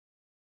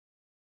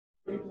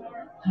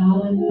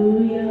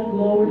Hallelujah.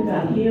 Glory to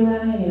God. Here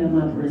I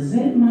am. I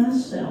present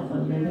myself a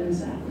living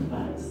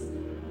sacrifice,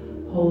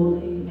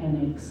 holy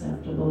and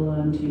acceptable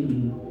unto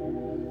you,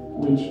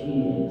 which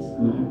is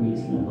my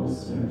reasonable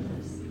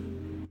service.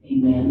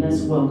 Amen.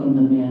 Let's welcome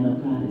the man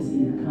of God as he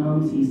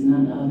comes. He's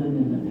none other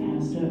than the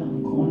pastor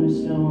of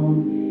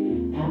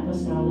Cornerstone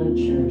Apostolic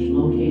Church,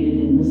 located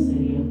in the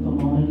city of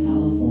Pomona,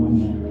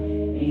 California.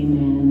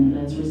 Amen.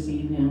 Let's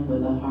receive him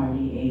with a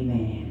hearty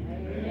amen.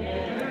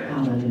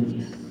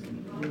 Hallelujah.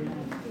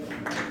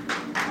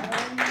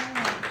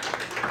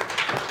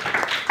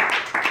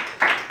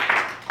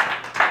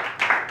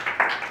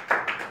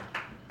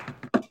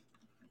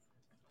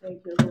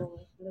 Thank you,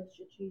 Lord. Bless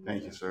you, Jesus.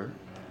 Thank you, sir.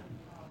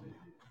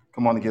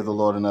 Come on and give the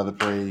Lord another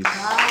praise.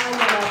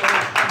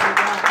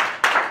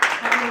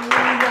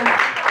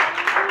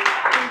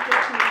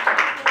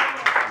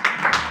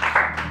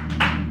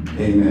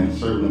 Amen.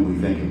 Certainly we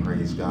thank and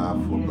praise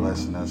God for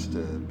blessing us to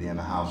be in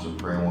the house of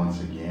prayer once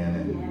again.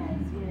 And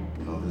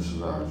you know, this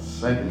is our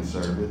second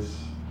service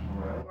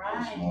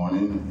this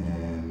morning,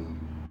 and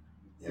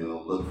you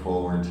know, look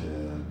forward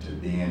to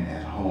being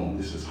at home.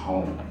 This is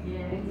home.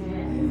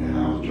 And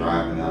I was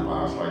driving up,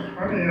 I was like,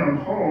 honey, I'm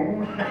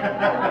home.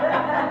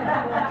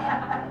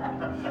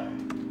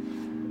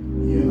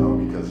 You know,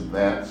 because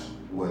that's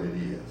what it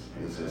is.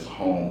 This is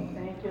home.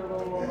 Thank you,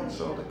 Lord. And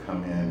so to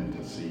come in and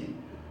to see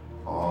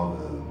all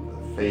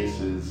the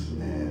faces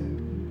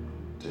and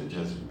to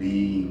just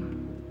be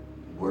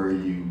where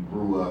you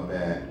grew up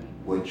at,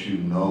 what you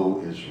know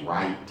is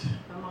right,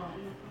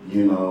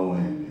 you know,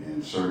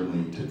 and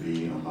certainly to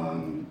be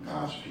among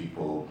God's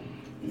people.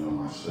 You know,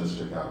 my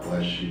sister, God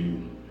bless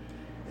you.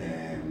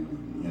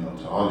 And, you know,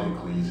 to all the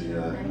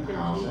ecclesia in the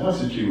house, I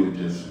ask that you would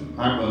just, I'm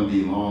not going to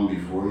be long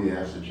before you,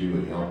 ask that you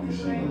would help me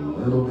sing a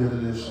little bit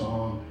of this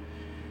song,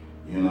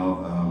 you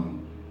know,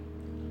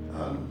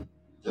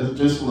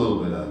 just a little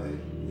bit of it,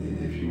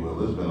 if you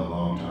will. It's been a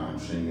long time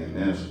singing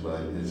this,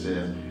 but it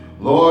says,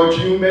 Lord,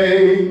 you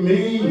made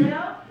me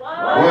what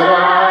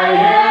I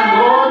am.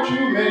 Lord,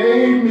 you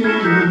made me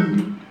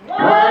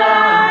what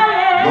I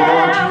am.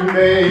 Lord, you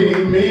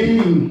made me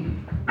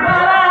what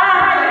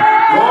I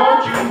am. Lord,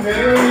 you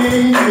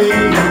made me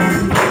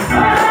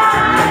what I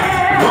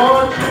am.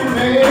 Lord, you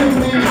made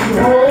me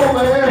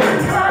holy.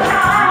 What I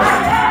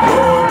am.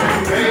 Lord, you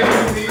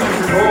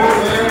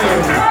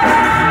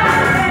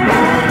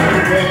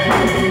made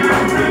me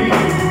holy.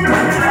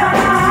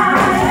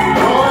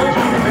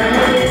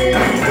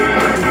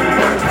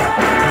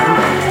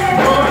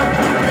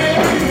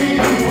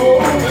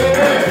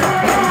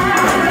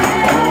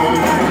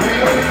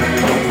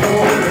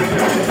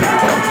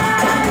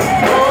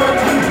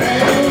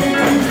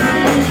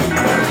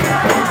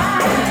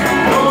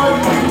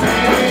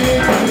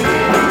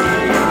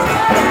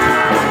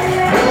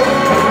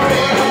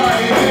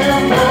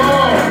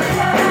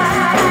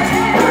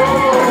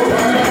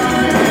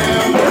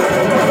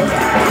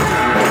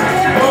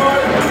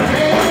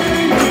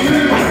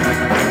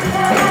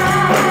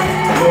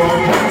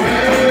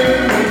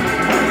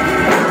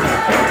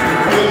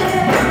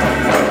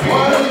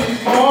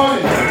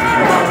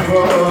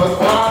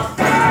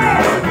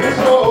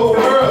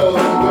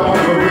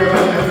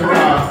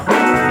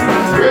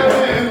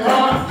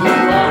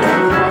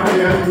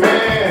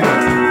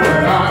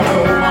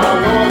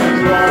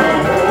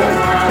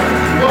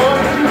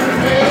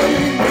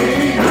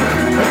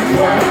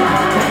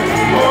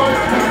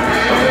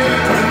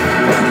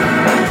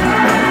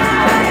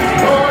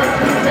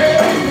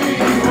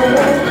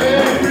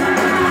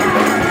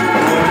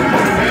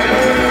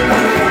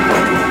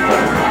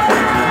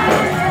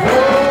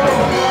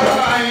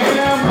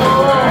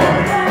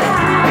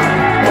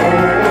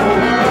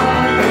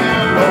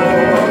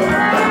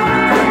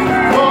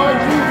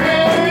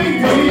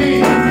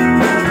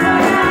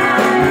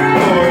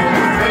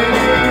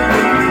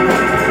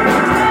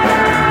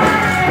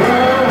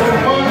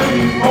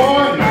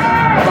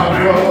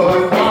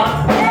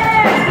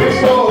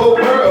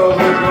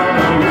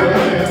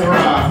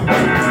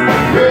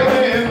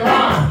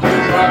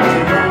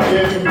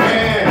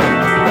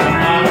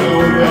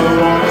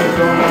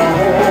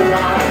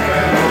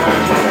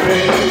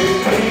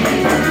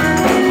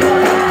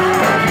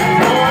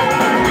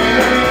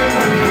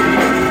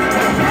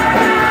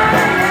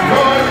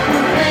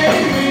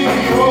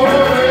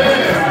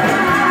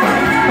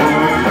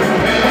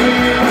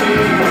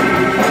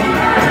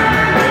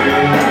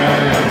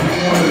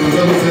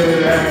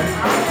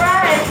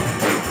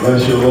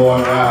 Bless you,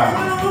 Lord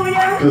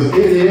God. Because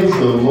it is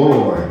the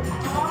Lord,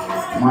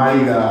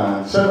 mighty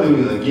God.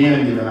 Certainly, we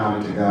again giving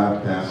honor to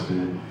God, Pastor,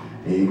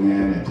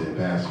 amen, and to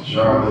Pastor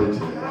Charlotte,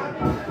 to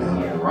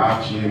Elder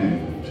Rachian,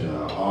 and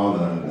to all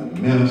the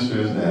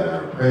ministers that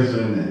are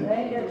present.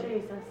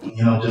 And,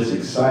 you know, just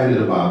excited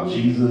about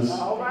Jesus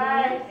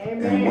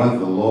and what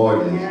the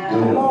Lord is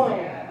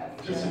doing.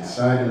 Just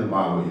excited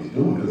about what he's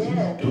doing, because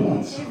he's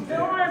doing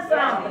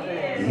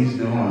something. He's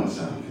doing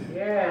something.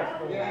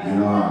 You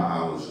know,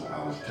 I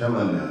was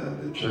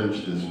telling the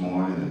church this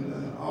morning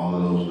and all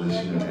of those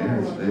listening,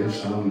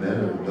 there's some that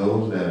are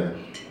those that are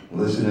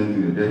listening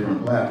through the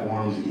different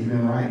platforms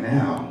even right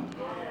now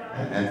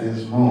at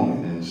this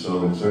moment. And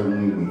so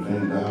certainly we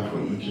thank God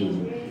for each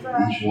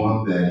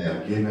one that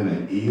have given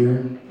an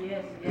ear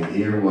to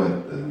hear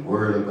what the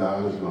Word of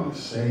God is going to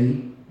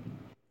say.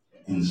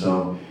 And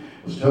so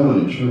I was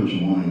telling the church,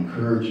 I want to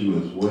encourage you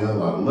as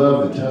well. I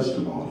love the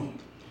testimony,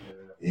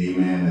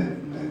 amen,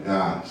 that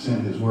God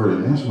sent His Word,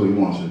 and that's what He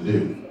wants to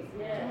do.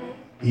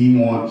 He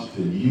wants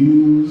to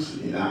use,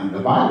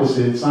 the Bible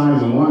said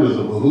signs and wonders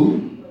of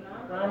who?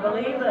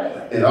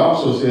 Unbelievers. It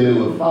also said it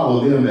would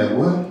follow them that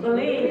what?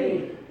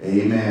 Believe.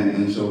 Amen.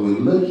 And so we're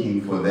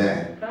looking for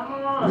that. Come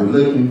on. We're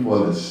looking for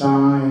the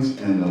signs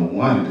and the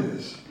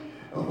wonders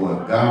of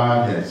what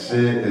God has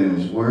said in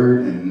His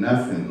Word and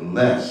nothing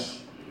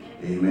less.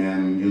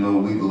 Amen. You know,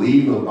 we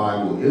believe the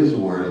Bible is the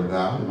Word of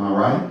God. Am I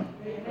right?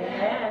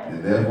 Amen.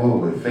 And therefore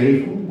we're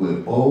faithful, we're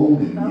bold,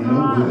 and you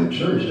know, we're the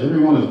church.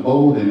 Everyone is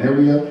bold in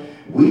every other.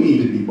 We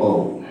need to be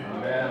bold.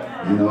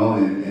 Amen. You know,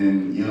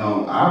 and you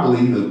know, I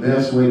believe the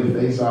best way to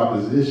face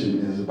opposition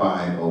is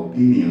by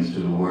obedience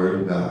to the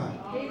Word of God.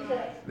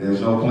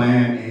 There's no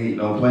plan A,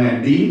 no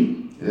plan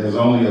B. There's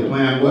only a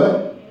plan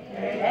what?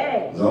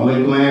 A. There's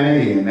only a plan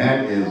A, and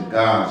that is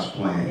God's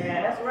plan.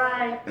 Yeah, that's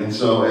right. And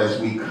so as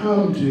we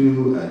come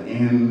to an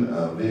end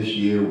of this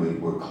year,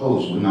 we're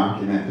close. We're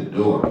knocking at the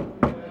door.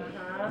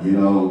 You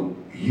know,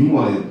 you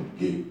want to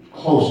get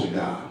close to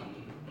God.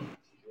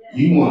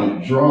 You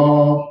want to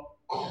draw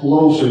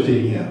closer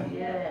to Him.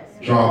 Yes.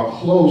 Draw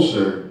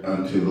closer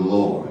unto the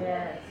Lord.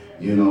 Yes.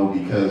 You know,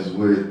 because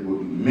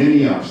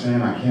many are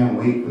saying, I can't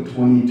wait for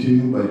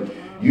 22, but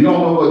you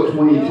don't know what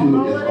 22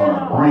 is going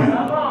to bring.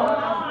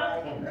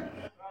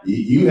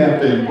 You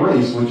have to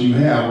embrace what you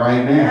have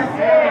right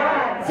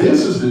now.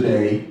 This is the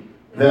day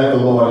that the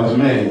Lord has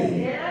made.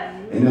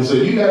 And so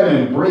you got to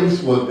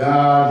embrace what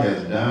God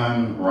has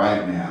done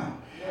right now.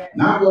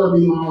 Not going to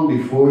be long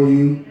before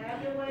you.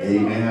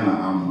 Amen.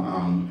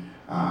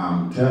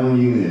 I'm telling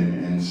you,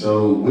 and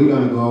so we're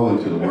going to go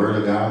into the Word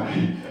of God.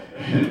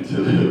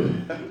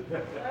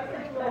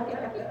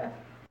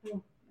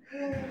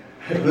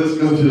 Let's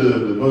go to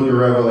the book of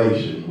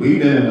Revelation. We've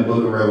been in the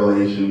book of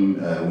Revelation.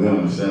 We're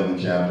on the 7th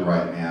chapter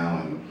right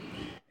now,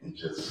 and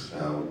just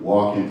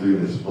walking through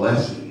this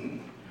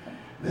blessing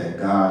that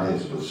God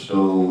has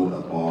bestowed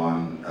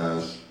upon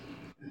us.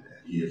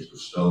 He has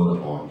bestowed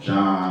upon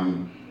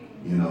John.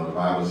 You know, the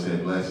Bible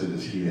said, blessed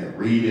is he that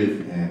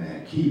readeth and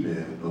that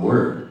keepeth the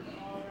word.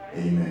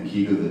 Amen.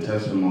 Keepeth the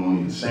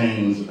testimony, the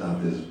sayings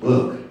of this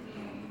book.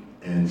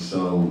 And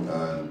so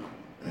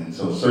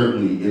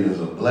certainly it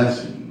is a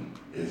blessing.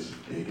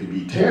 It can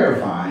be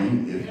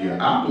terrifying if you're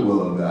out the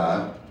will of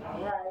God.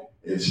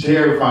 It's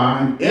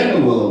terrifying in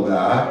the will of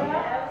God.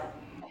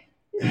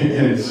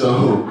 And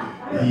so,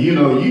 you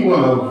know, you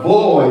want to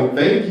avoid,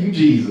 thank you,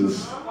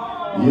 Jesus.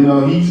 You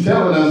know, He's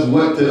telling us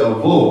what to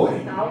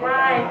avoid.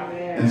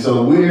 And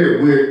so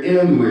we're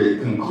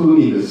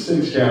concluding the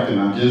 6th chapter,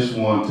 and I just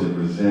want to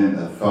present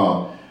a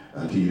thought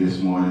to you this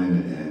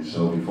morning. And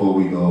so before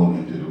we go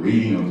into the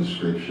reading of the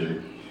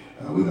scripture,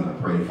 we're going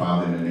to pray.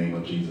 Father, in the name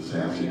of Jesus, I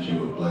ask that you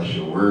would bless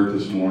your word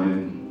this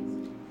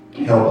morning.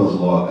 Help us,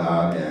 Lord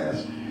God,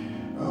 as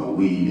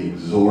we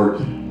exhort.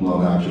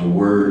 Lord God, your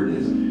word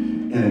is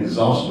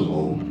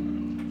inexhaustible.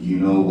 You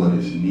know what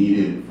is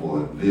needed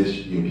for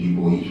this, your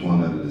people, each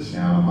one under the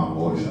sound of my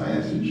voice. I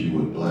ask that you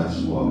would bless,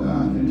 Lord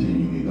God,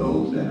 continually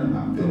those that are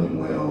not feeling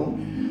well,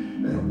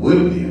 that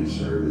would be in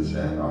service,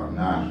 that are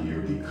not here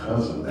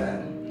because of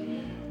that.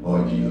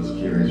 Lord Jesus,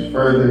 carry us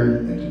further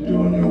into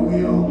doing your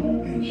will.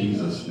 In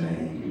Jesus'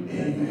 name,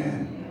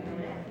 amen.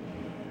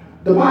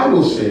 The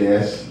Bible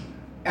says,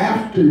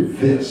 after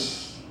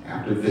this,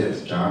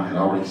 John had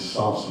already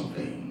saw some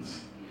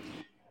things.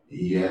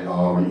 He had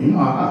already, you know,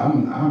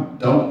 I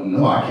don't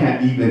know. I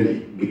can't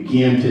even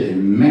begin to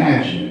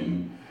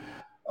imagine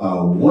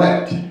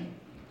what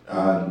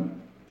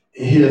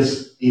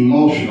his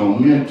emotional,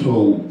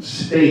 mental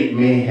state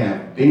may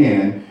have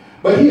been.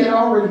 But he had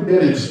already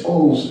been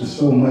exposed to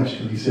so much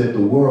because he said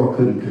the world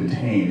couldn't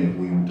contain if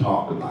we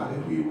talked about it,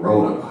 if we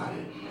wrote about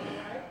it.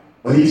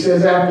 But he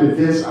says, after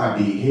this I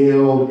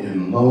beheld,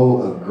 and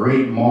lo, a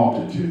great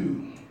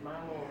multitude,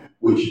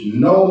 which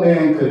no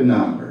man could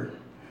number,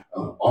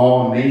 of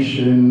all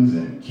nations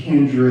and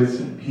kindreds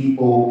and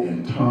people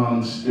and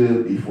tongues,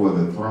 stood before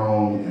the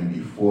throne and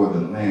before the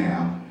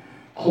Lamb,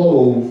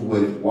 clothed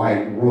with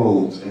white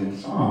robes and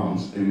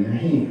psalms in their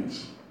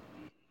hands.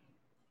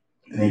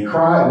 And they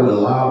cried with a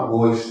loud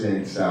voice,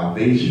 saying,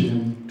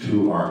 salvation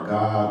to our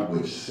God,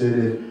 which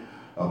sitteth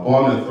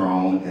upon the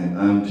throne and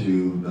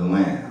unto the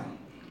Lamb.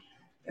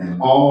 And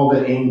all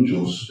the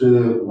angels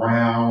stood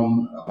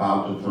round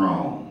about the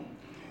throne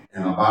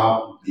and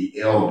about the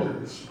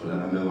elders, put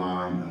an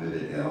underline under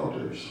the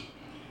elders,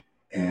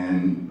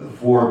 and the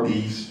 4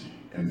 beasts,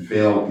 and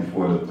fell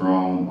before the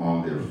throne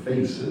on their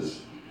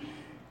faces,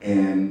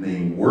 and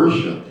they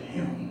worshiped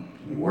him,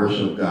 they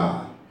worshiped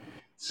God,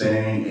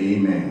 saying,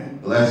 amen,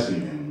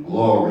 blessing and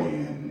glory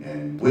and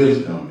and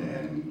wisdom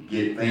and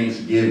get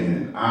thanksgiving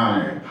and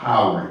honor and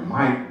power and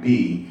might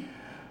be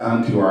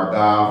unto our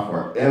God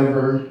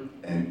forever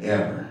and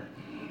ever.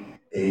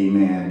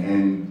 Amen.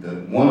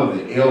 And one of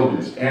the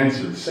elders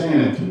answered,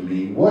 saying unto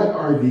me, what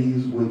are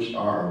these which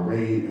are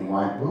arrayed in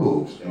white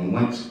robes, and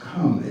whence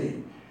come they?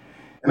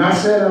 And I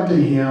said unto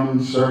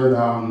him, Sir,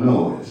 thou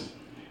knowest.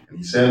 And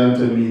he said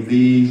unto me,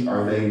 these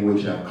are they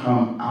which have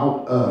come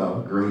out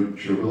of great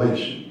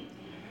tribulation,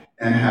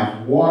 and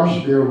have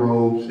washed their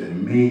robes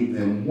and made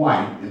them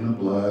white in the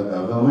blood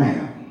of the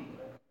Lamb.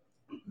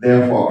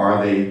 Therefore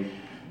are they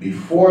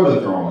before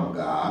the throne of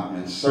God,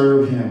 and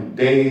serve him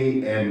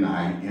day and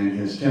night in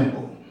his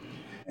temple.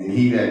 And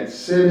he that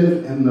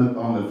sitteth on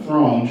the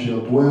throne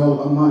shall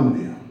dwell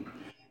among them.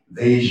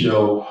 They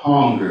shall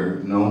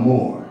hunger no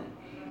more,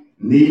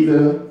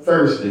 neither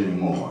thirst any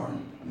more,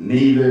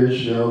 neither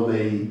shall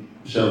the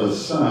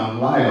sun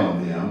light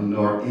on them,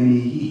 nor any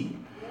heat.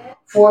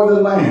 For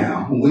the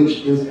Lamb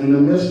which is in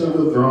the midst of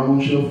the throne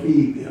shall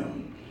feed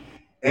them,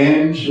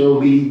 and shall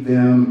lead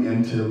them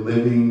into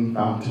living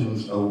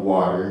fountains of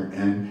water,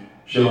 and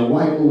shall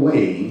wipe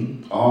away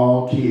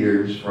all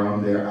tears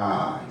from their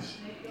eyes.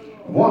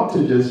 I want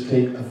to just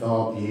take a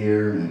thought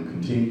here and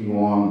continue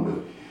on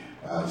with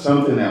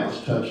something that was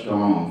touched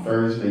on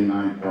Thursday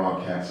night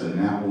broadcast, and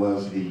that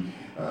was the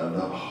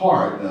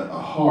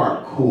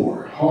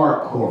hardcore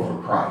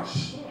for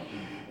Christ.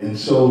 And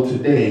so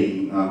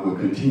today we're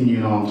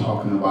continuing on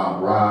talking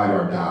about ride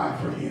or die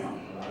for him.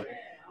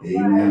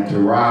 Amen. To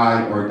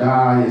ride or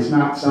die is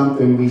not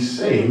something we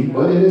say,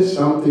 but it is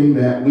something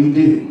that we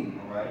do.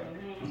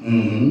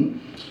 Mm-hmm.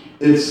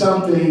 It's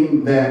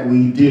something that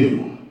we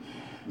do.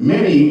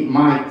 Many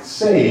might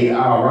say,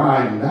 I'll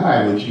ride and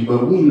die with you,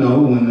 but we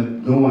know when the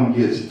going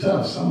gets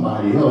tough,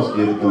 somebody else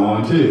gets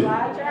going too.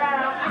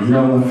 You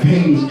know, when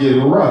things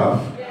get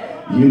rough,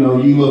 you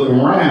know, you look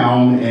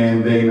around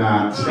and they're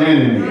not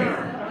standing there.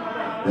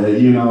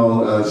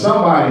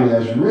 Somebody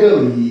that's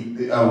really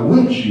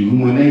with you,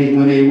 when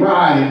they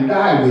ride and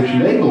die with you,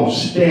 they gonna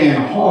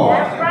stand hard.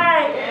 That's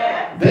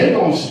right. They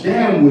gonna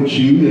stand with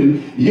you.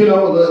 And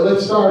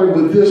let's start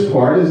with this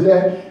part. Is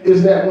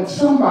that when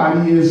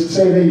somebody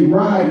say they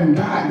ride and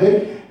die,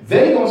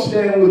 they gonna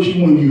stand with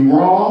you when you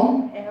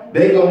wrong.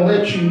 They gonna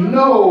let you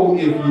know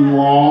if you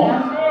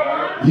wrong.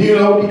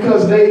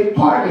 Because they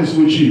partners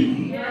with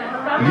you.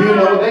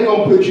 They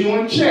gonna put you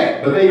in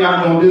check, but they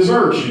not gonna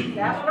desert you.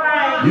 That's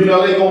right.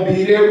 They gonna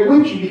be there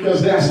with you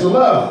because that's the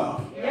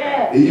love.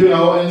 Yes.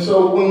 And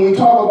so when we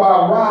talk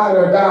about ride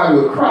or die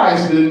with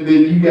Christ, then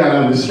you gotta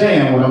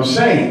understand what I'm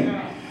saying.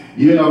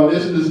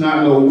 This is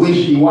not no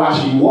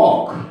wishy-washy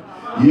walk.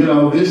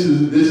 This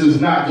is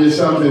not just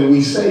something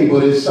we say,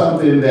 but it's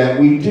something that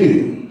we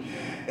do.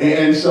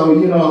 And so,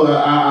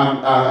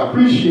 I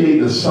appreciate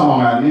the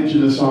song. I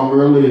mentioned the song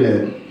earlier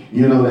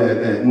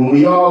that when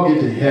we all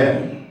get to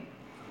heaven,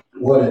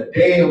 what a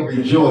day of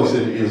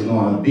rejoicing is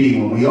going to be.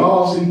 When we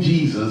all see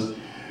Jesus,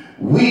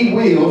 we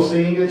will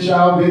sing and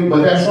shout big,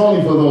 but that's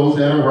only for those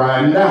that are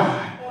ride and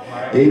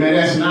die. Amen.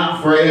 That's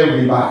not for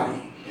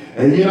everybody.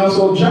 And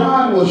so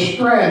John was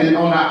stranded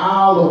on the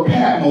Isle of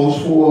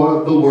Patmos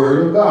for the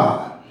word of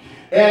God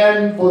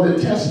and for the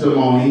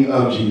testimony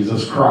of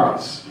Jesus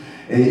Christ.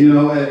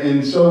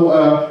 And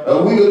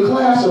so we would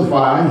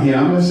classify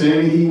him as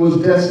saying he was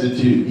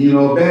destitute,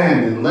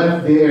 abandoned,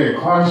 left there,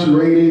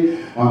 incarcerated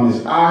on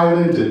this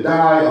island to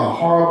die a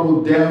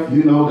horrible death,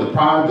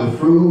 deprived of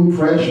food,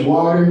 fresh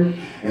water,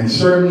 and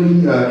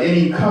certainly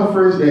any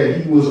comforts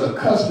that he was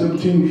accustomed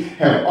to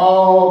have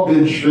all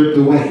been stripped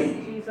away.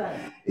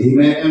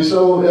 Amen. And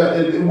so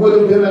it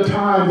would have been a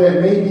time that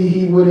maybe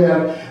he would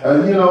have,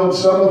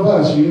 some of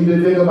us, you need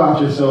to think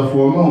about yourself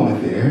for a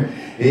moment there.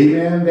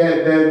 Amen.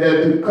 That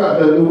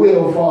the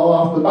wheel fall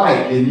off the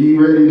bike and you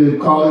ready to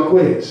call it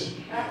quits.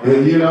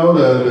 And,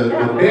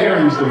 the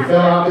bearings that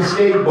fell out the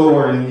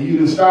skateboard and you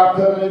to stop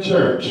coming to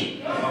church.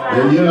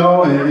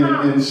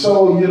 And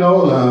so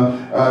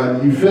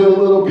you feel a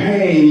little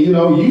pain,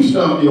 you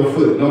stump your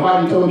foot.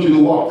 Nobody told you to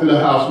walk to the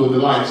house with the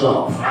lights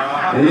off.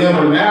 And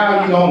but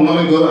now you don't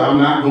want to go, I'm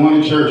not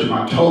going to church,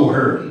 my toe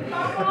hurt.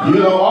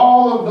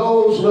 All of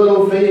those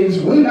little things,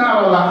 we're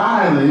not on the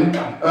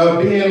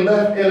island being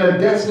left in a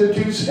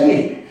destitute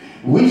state.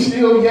 We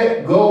still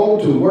yet go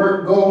to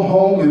work, go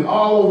home, and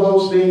all of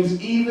those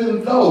things,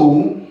 even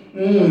though,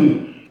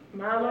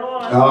 my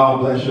Lord. Oh,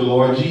 bless your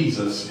Lord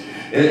Jesus.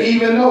 And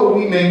even though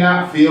we may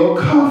not feel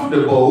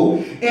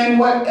comfortable in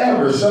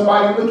whatever,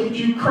 somebody look at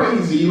you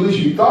crazy, at least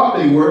you thought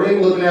they were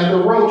looking at the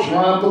roach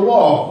run up the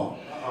wall.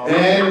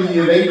 And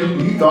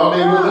you thought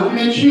they were looking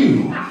at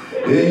you.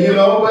 And,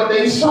 but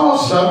they saw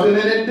something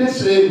and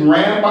it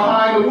ran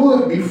behind the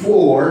wood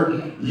before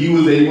you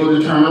was able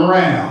to turn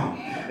around.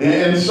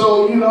 And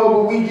so,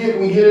 but we get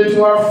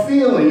into our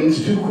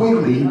feelings too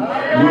quickly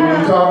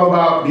when we talk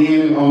about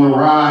being on the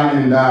ride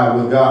and die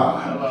with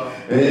God.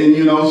 And,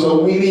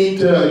 so we need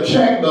to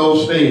check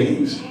those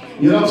things.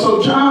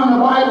 So John, the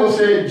Bible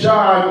said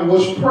John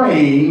was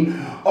praying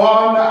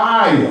on the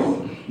aisle.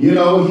 He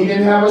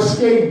didn't have a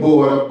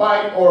skateboard, a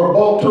bike, or a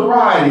boat to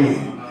ride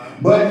in.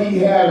 but he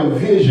had a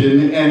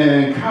vision and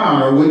an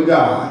encounter with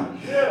God.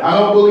 I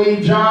don't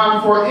believe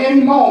John for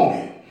any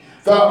moment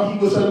thought he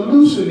was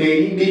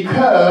hallucinating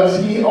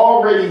because he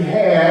already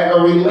had a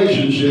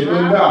relationship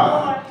with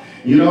God.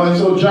 You know, and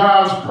so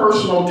John's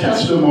personal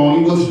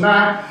testimony was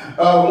not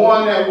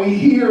one that we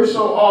hear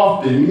so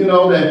often, you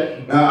know,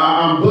 that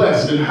I'm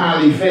blessed and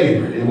highly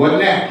favored. It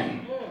wasn't that.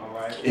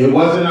 It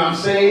wasn't I'm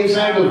saved,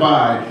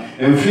 sanctified,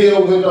 and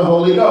filled with the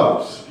Holy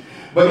Ghost.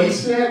 But he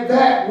said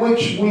that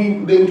which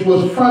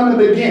was from the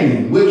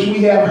beginning, which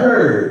we have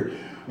heard,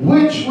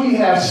 which we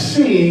have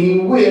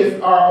seen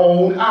with our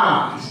own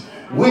eyes,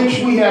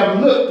 which we have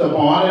looked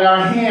upon, and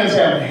our hands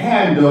have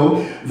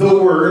handled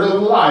the word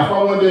of life.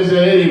 I wonder if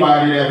there's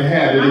anybody that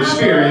had an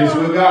experience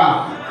with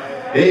God.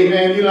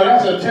 Amen. You know,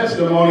 that's a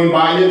testimony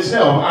by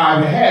itself.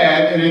 I've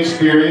had an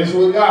experience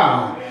with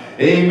God.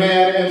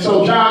 Amen. And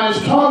so John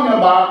is talking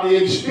about the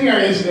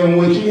experience in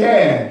which he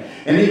had.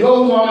 And he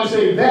goes on to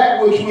say,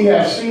 that which we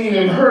have seen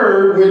and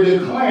heard, we're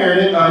declaring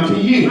it unto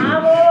you.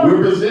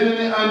 We're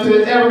presenting it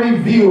unto every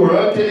viewer,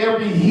 unto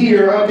every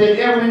hearer, unto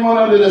everyone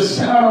under the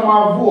sound of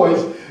my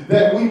voice,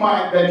 that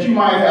you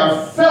might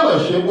have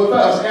fellowship with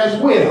us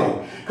as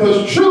well.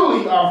 Because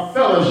truly our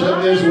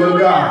fellowship is with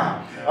God.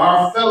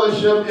 Our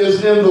fellowship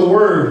is in the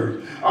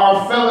Word.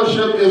 Our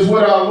fellowship is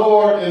with our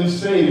Lord and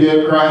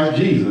Savior, Christ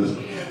Jesus.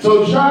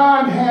 So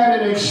John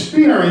had an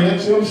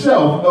experience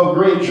himself of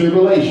great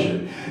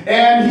tribulation.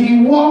 And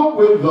he walked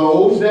with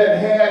those that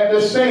had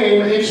the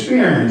same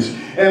experience.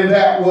 And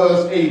that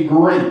was a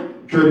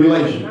great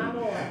tribulation.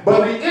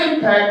 But the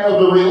impact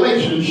of the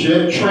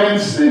relationship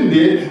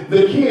transcended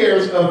the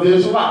cares of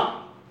this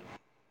life.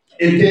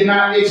 It did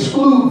not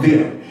exclude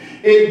them.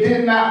 It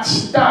did not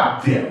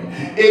stop them.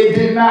 It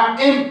did not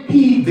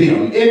impede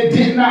them. It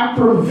did not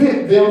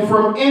prevent them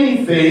from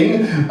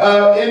anything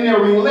in their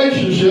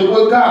relationship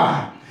with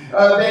God.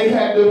 They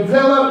had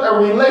developed a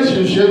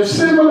relationship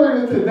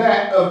similar to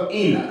that of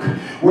Enoch,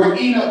 where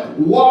Enoch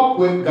walked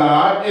with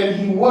God and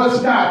he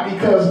was not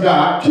because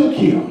God took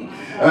him.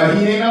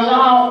 He didn't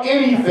allow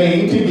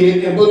anything to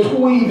get in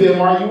between them.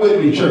 Are you with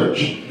me, church?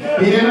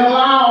 He didn't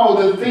allow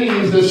the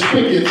things, the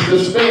spigots, the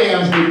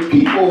spans, the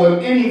people,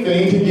 and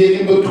anything to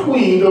get in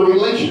between the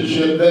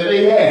relationship that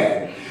they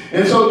had.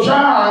 And so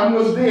John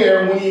was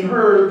there when he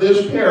heard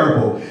this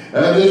parable.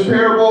 This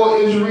parable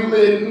is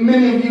really,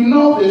 many of you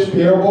know this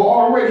parable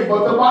already,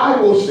 but the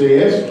Bible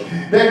says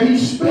that he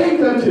spake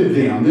unto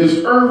them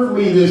this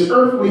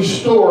earthly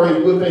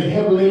story with a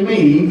heavenly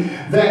meaning,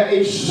 that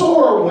a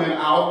sower went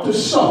out to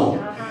sow,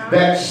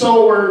 that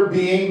sower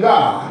being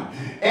God.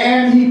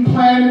 And he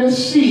planted a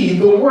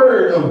seed, the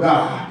word of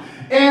God.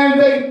 And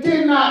they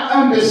did not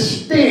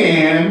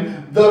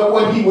understand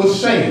what he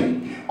was saying.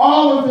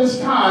 All of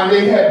this time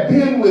they had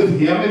been with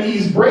him, and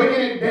he's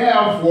breaking it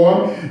down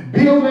for them,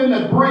 building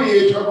the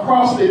bridge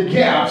across the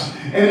gaps,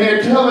 and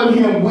they're telling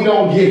him, we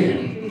don't get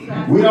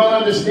it. We don't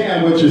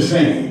understand what you're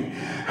saying.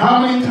 How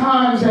many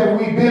times have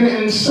we been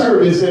in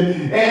service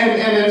and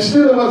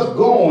instead of us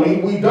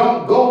going, we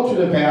don't go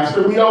to the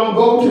pastor, we don't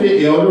go to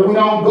the elder, we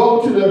don't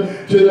go to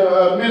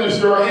the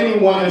minister or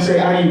anyone and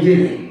say, I didn't get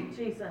it.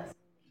 Jesus.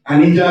 I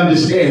need to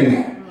understand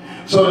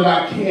that so that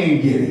I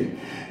can get it.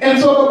 And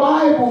so the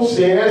Bible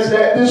says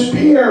that this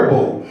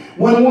parable,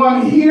 when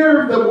one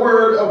hears the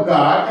word of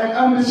God and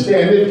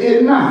understandeth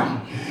it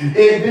not,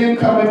 it then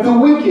cometh the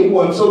wicked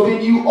one. So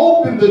then you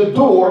open the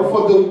door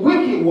for the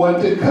wicked one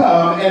to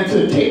come and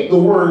to take the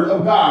word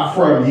of God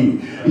from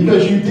you,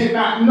 because you did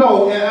not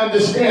know and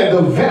understand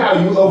the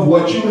value of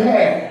what you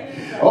had.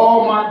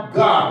 Oh my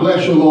God,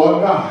 bless you,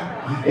 Lord God.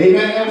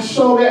 Amen. And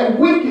so that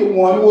wicked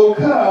one will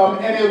come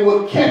and it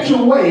will catch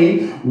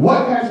away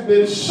what has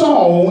been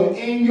sown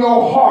in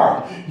your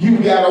heart. You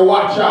got to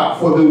watch out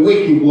for the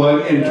wicked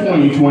one in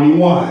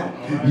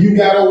 2021. You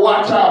got to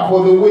watch out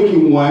for the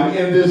wicked one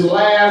in this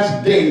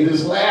last day,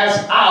 this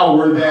last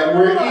hour that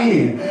we're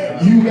in.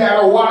 You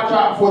got to watch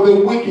out for the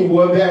wicked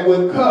one that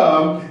will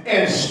come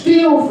and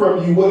steal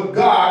from you what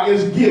God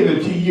has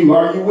given to you.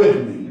 Are you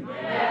with me?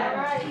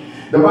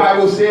 The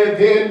Bible said,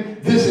 then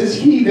this is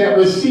he that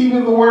received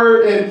the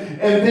word,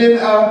 and then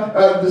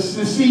the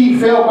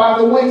seed fell by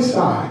the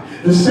wayside.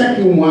 The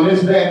second one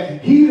is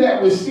that he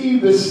that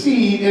received the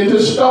seed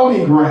into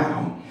stony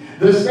ground,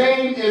 the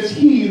same is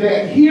he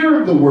that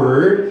heareth the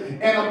word,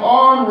 and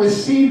upon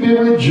received it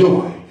with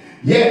joy.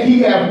 Yet he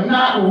have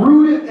not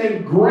rooted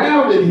and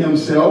grounded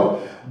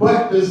himself,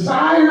 but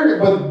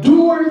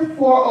doeth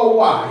for a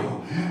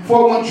while.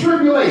 For when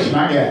tribulation,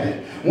 I got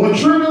it, when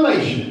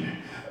tribulation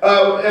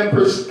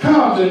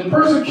comes and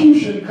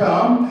persecution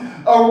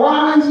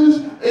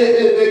arises,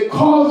 it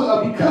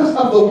causes because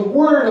of the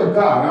word of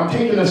God. I'm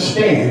taking a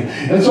stand.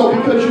 And so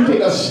because you take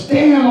a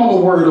stand on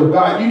the word of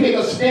God, you take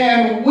a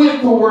stand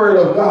with the word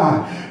of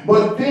God,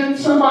 but then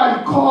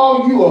somebody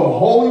call you a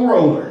holy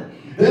roller.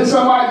 Then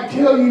somebody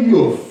tell you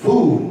you're a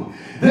fool.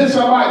 Then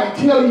somebody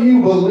tell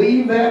you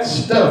believe that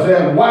stuff,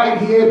 that white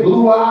hair,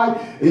 blue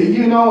eye,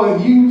 you know,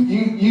 and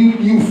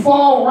you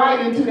fall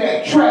right into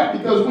that trap,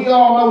 because we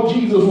all know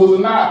Jesus was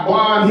not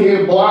blonde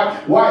hair,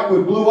 white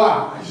with blue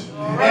eyes.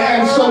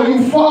 And so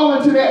you fall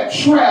into that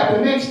trap,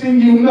 and next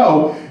thing you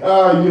know,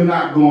 you're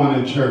not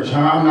going to church.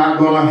 I'm not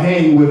going to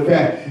hang with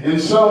that. And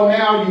so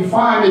now you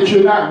find that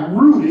you're not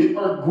rooted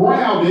or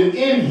grounded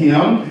in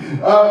him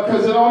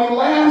because it only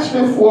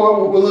lasted for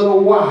a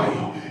little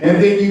while.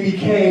 And then you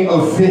became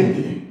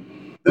offended.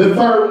 The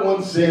third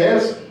one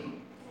says,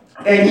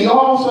 and he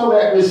also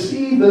that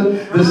received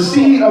the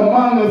seed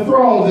among the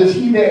thrones is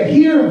he that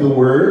heareth the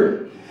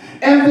word,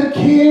 and the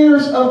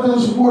cares of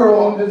this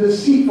world and the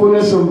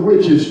deceitfulness of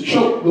riches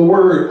choke the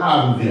word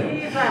out of them.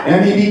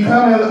 And he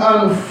becometh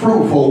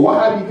unfruitful.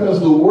 Why? Because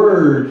the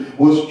word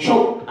was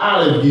choked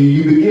out of you.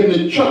 You begin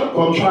to choke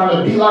on trying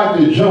to be like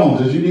the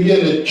Joneses. You begin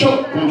to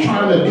choke on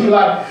trying to be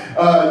like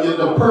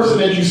the person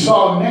that you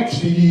saw next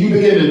to you. You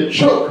begin to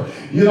choke.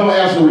 You know,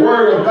 as the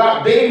word of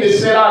God, David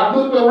said, I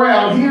looked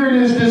around, here it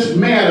is this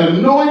man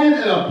anointed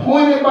and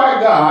appointed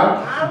by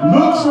God,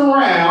 looks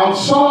around,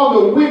 saw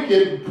the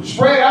wicked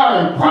spread out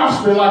and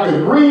prosper like a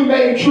green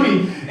bay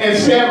tree, and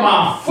said,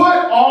 my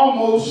foot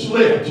almost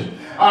slipped.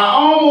 I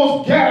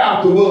almost got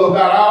out the will of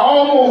God. I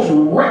almost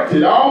wrecked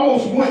it. I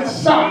almost went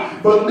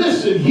south. But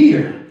listen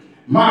here.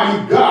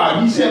 My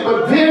God, he said,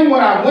 but then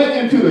when I went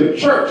into the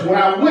church, when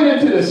I went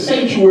into the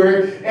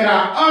sanctuary and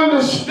I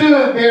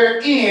understood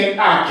therein,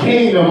 I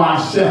came to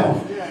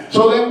myself.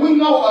 So that we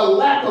know a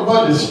lack of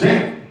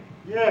understanding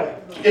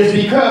is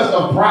because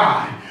of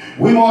pride.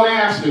 We won't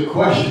ask the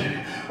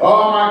question.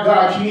 Oh my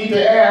God, you need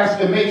to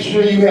ask and make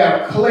sure you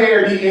have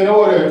clarity in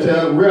order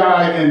to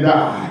ride and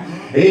die.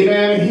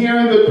 Amen.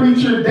 Hearing the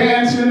preacher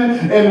dancing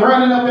and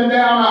running up and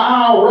down the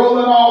aisle,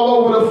 rolling all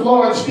over the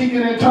floor and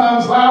speaking in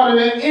tongues louder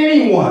than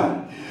anyone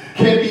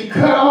can be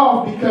cut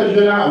off because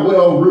you're not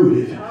well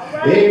rooted.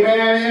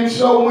 Amen. And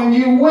so when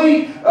you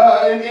wait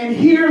and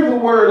hear the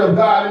word of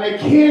God and the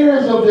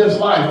cares of this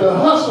life, the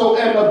hustle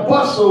and the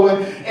bustle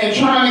and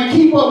trying to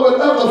keep up with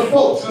other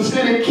folks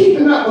instead of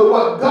keeping up with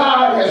what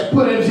God has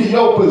put into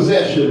your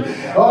possession.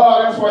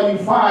 Oh, that's why you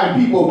find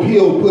people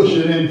pill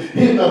pushing and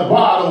hitting the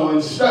bottle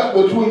and stuck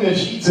between the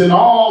sheets and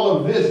all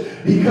of this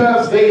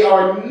because they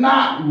are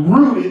not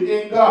rooted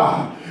in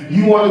God.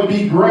 You want to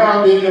be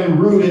grounded and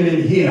rooted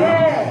in him.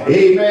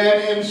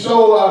 Amen. And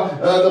so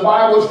the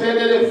Bible said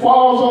that it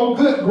falls on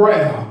good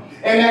ground.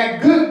 And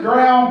that good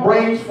ground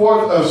brings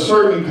forth a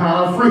certain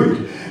kind of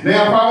fruit.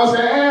 Now, if I was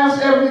to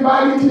ask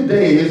everybody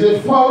today, is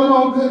it falling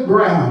on good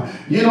ground?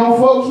 You know,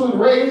 folks would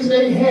raise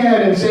their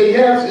hand and say,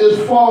 yes,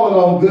 it's falling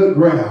on good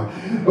ground.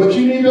 But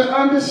you need to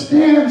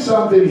understand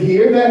something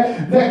here,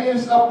 that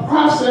is a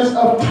process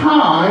of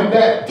time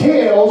that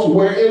tells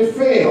where it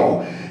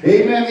fell.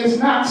 Amen. It's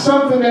not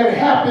something that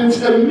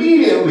happens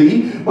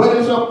immediately, but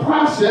it's a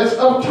process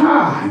of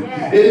time.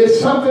 It is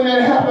something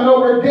that happened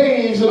over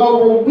days and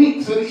over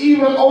weeks and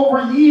even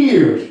over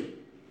years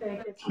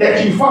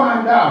that you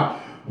find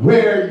out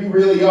where you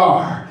really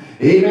are.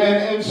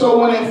 Amen. And so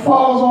when it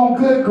falls on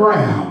good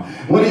ground,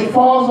 when it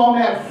falls on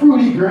that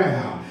fruity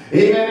ground,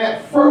 amen,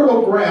 that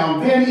fertile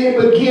ground, then it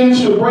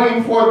begins to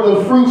bring forth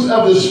the fruits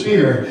of the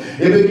Spirit.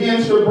 It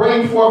begins to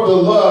bring forth the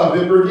love.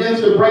 It begins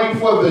to bring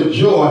forth the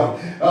joy.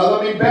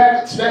 Let me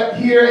back step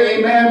here,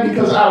 amen,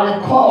 because I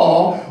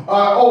recall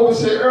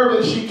Overseer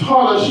Irvin, she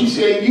taught us, she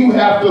said, you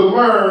have to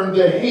learn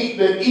to hate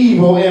the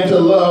evil and to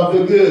love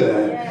the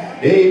good.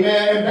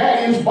 Amen. And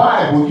that is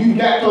Bible. You've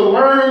got to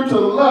learn to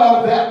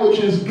love that which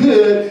is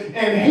good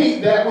and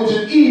hate that which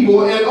is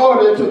evil in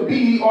order to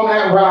be on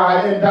that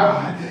ride and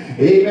die.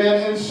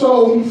 Amen. And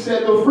so he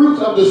said the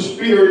fruits of the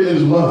Spirit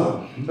is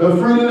love. The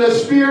fruit of the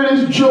Spirit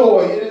is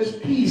joy. It is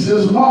peace. It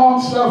is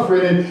long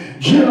suffering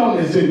and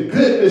gentleness and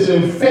goodness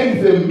and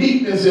faith and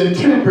meekness and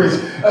temperance.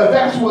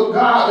 That's what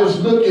God is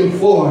looking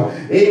for.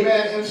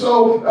 Amen. And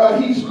so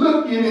he's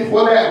looking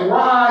for that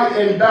ride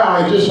and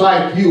die just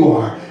like you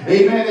are.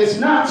 Amen. It's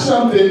not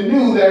something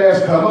new that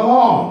has come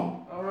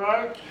along. All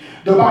right.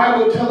 The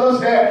Bible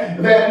tells us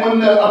that when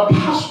the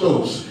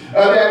apostles,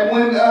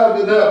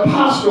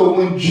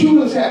 when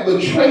Judas had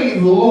betrayed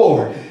the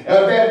Lord,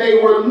 that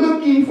they were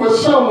looking for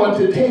someone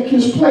to take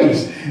his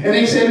place. And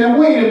they said, now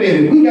wait a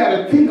minute, we got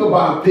to think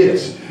about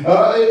this.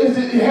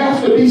 It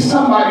has to be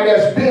somebody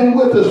that's been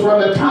with us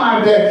from the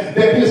time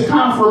that his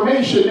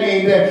confirmation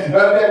name,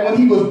 that when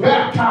he was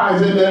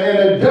baptized and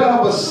the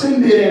dove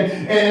ascended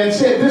and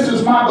said, this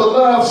is my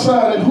beloved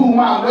son in whom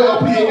I'm well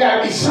pleased. It got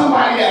to be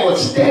somebody that was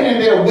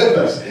standing there with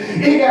us.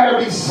 It got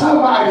to be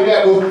somebody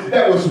that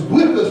was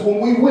with us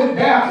when we went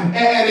down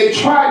and they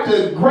tried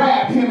to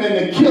grab him and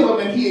to kill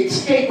him and he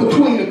escaped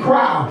between the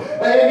crowd.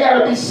 It got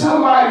to be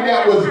somebody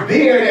that was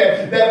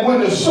there that when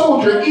the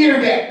soldier ear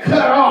got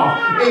cut off,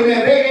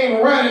 amen, they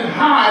ain't running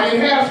hide. It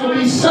has to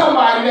be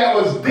somebody that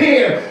was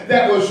there,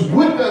 that was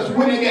with us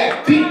when it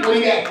got deep, when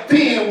it got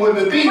thin, when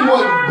the thing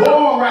wasn't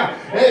going right.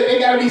 They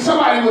got to be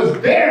somebody who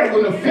was there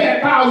when the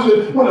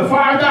 5,000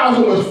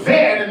 was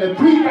fed and the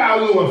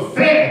 3,000 was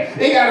fed.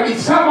 They got to be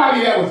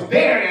somebody that was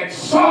there that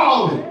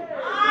saw it.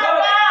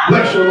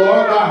 Bless your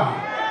Lord God.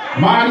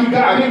 Mighty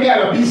God, there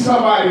got to be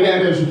somebody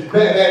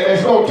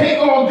that's going to take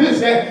on this,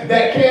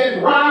 that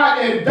can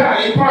ride and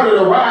die. They part of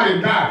the ride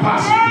and die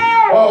posse.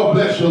 Oh,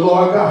 bless your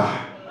Lord God.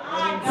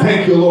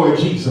 Thank you, Lord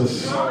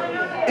Jesus.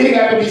 It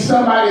got to be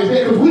somebody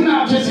there, because we're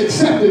not just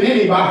accepting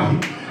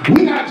anybody.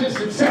 We're not just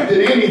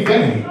accepting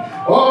anything.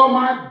 Oh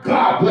my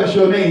God, bless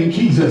your name,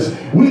 Jesus.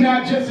 We're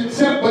not just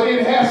accept, but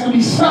it has to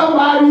be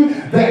somebody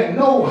that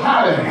know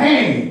how to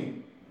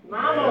hang.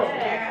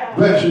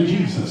 Bless you,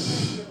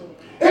 Jesus.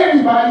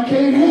 Everybody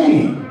can't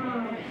hang.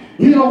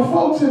 You know,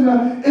 folks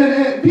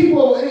and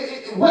people,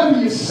 whether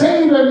you're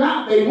saved or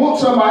not, they want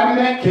somebody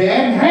that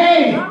can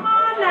hang. Come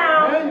on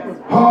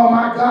now. Oh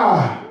my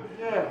God.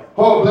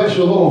 Oh, bless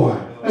you, Lord.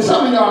 And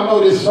some of y'all know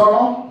this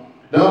song.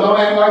 Don't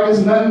act like it's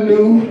nothing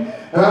new.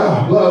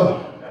 Oh,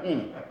 love.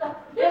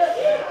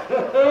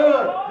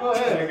 Go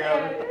ahead.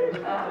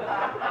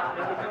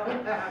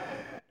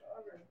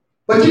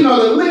 But you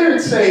know, the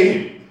lyrics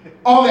say,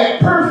 on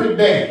that perfect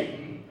day,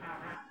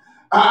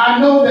 I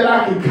know that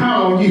I can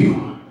count on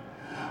you.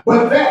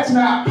 But that's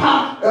not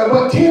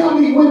but tell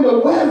me when to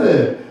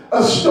weather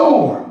a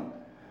storm.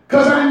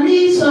 Because I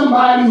need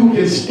somebody who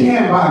can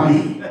stand by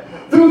me.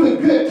 Through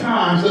the good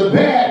times, the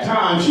bad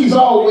times, she's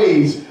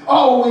always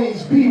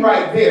be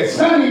right there.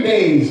 Sunny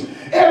days,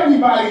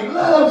 everybody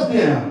loves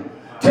them.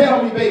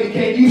 Tell me, baby,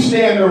 can you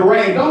stand the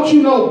rain? Don't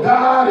you know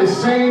God is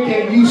saying,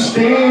 can you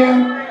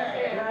stand?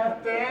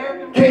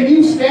 Can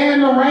you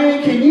stand the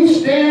rain? Can you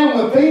stand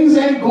when things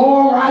ain't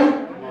going right?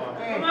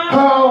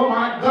 Oh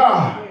my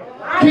God.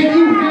 Can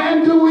you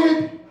handle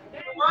it?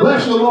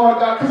 Bless the Lord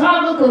God. Because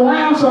I look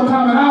around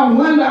sometimes and I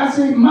wonder, I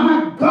say,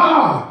 my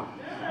God,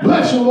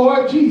 bless you,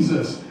 Lord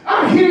Jesus.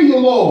 I hear you,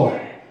 Lord.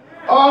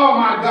 Oh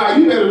my God,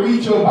 you better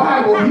read your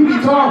Bible. You be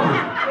talking.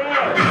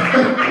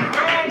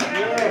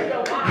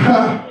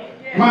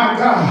 My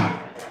God.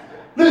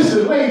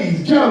 Listen,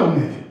 ladies,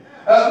 gentlemen,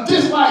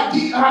 just like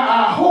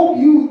I hope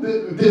you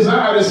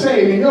desire the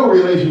same in your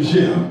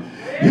relationship.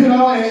 You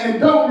know, and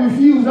don't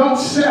refuse, don't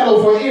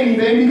settle for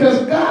anything,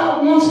 because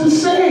God wants the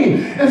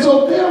same. And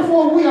so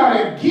therefore we ought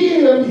to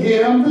give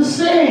him the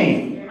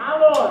same.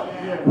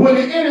 When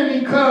the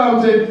enemy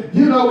comes and,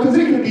 you know, because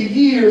it could be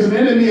years and the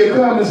enemy will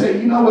come and say,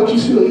 you know what, you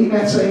still eating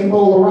that same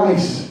bowl of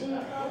rice.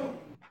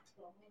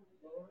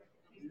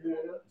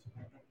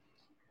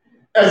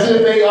 As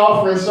if they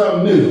offering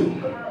something new.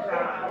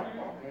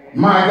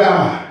 My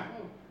God.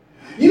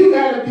 You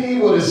got to be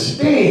able to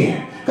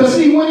stand. Because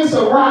see, when it's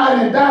a ride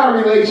and die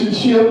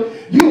relationship,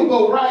 you'll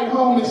go right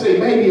home and say,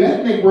 baby,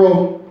 that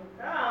Negro.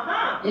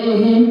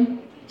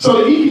 So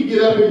that he can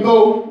get up and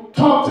go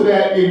talk to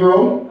that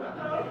Negro.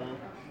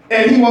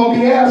 And he won't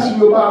be asking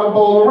you about a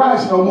bowl of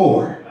rice no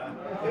more.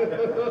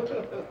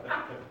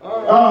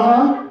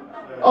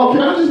 Oh,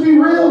 can I just be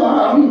real?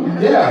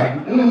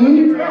 Yeah.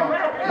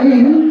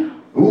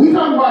 We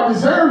talking about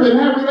preserving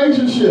that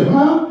relationship,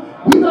 huh?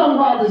 We talking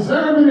about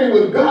preserving it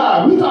with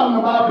God. We talking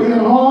about being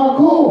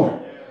hardcore.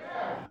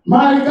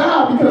 Mighty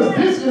God, because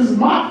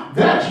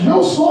that's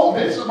your soul.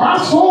 This is my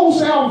soul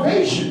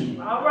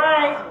salvation. All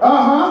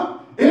right.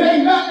 It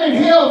ain't nothing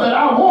in hell that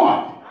I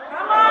want.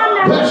 Come on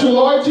now. Bless you,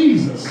 Lord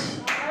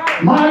Jesus.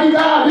 Mighty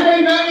God, it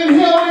ain't nothing in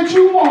hell that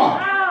you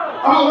want.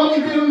 Oh, let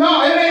me get them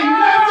know. It ain't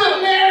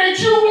nothing there that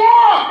you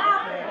want.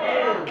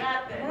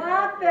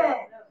 Nothing.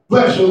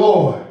 Bless you,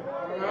 Lord.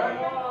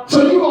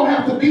 So you're going to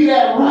have to be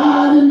that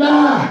ride and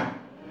die.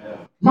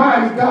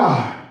 Mighty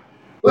God.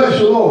 Bless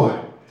you, Lord.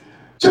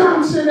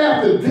 John said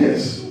after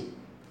this,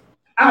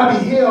 I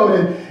beheld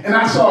and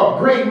I saw a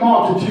great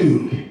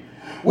multitude,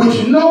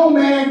 which no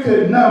man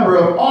could number,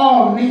 of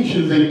all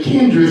nations and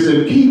kindreds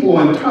and people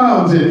and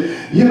tongues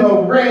and, you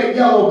know, red,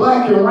 yellow,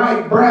 black, and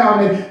white,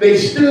 brown. And they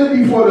stood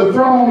before the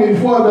throne,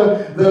 before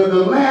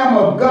the Lamb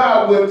of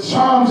God with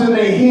psalms in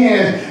their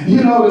hands.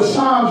 You know, the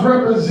psalms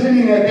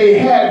representing that they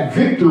had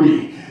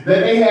victory,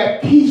 that they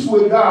had peace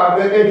with God,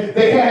 that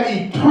they had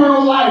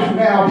eternal life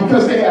now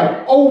because they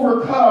have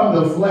overcome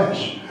the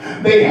flesh.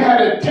 They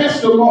had a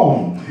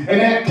testimony, and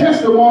that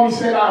testimony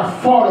said, I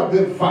fought a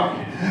good fight.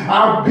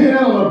 I've been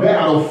on the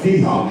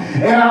battlefield,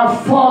 and I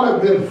fought a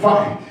good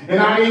fight, and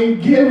I didn't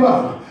give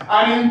up.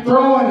 I didn't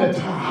throw in the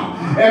towel.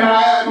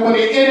 And when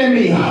the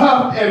enemy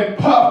huffed and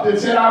puffed and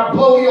said, I'll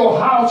blow your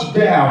house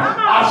down,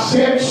 I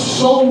said,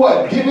 so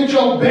what? Give it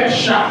your best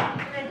shot.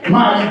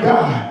 Mighty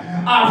God,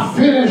 I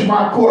finished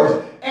my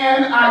course,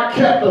 and I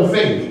kept the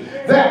faith.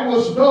 That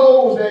was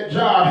those that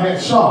John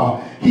had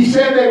saw. He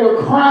said they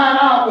were crying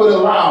out with a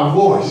loud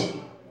voice.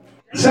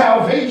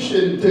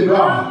 Salvation to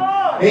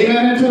God.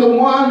 Amen. And to the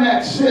one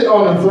that sit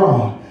on the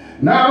throne.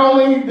 Not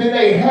only did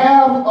they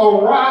have a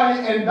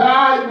ride and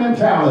die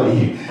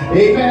mentality.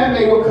 Amen.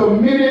 They were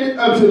committed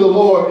unto the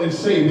Lord and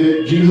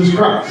Savior, Jesus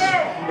Christ.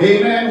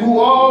 Amen. Who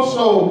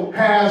also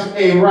has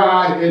a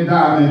ride and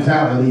die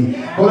mentality.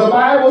 For the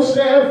Bible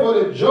said, for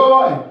the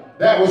joy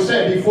that was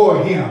set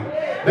before him,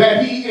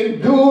 that he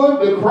endured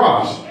the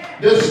cross,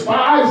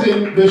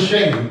 despising the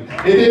shame.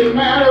 It didn't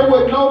matter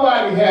what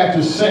nobody had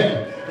to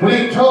say. When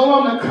they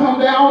told him to come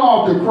down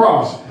off the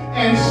cross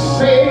and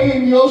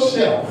save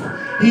yourself,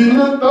 he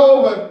looked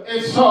over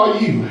and saw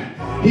you.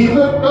 He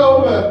looked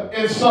over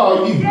and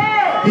saw you.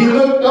 He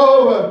looked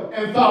over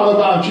and thought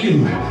about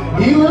you.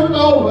 He looked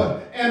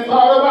over and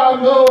thought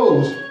about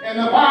those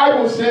And the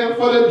Bible said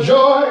for the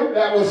joy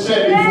that was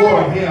set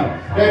before him,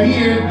 that he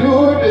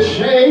endured the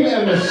shame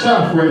and the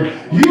suffering.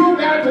 You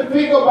got to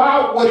think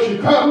about what you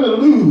come to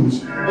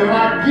lose. If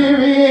I give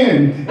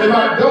in, if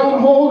I don't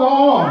hold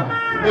on,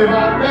 if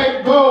I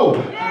let go,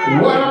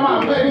 what am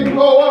I letting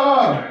go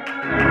of?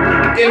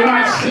 It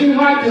might seem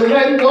like you're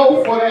letting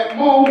go for that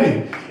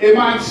moment. It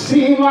might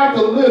seem like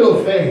a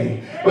little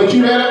thing. But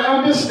you better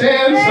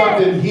understand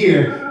something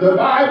here. The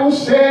Bible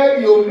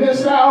said you'll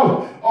miss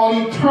out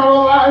on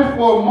eternal life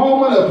for a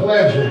moment of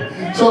pleasure.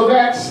 So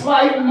that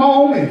slight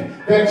moment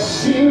that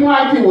seemed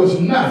like it was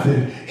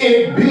nothing,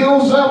 it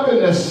builds up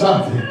into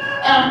something.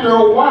 After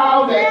a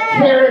while, that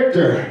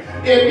character,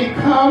 it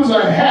becomes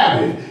a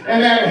habit.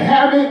 And that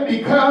habit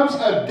becomes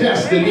a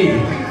destiny.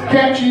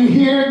 Can't you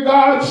hear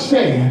God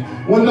saying,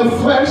 when the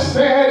flesh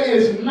said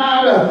is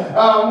not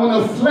when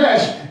the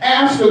flesh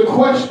asked a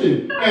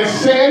question and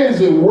said,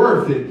 is it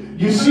worth it?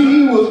 You see,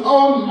 he was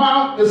on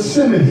Mount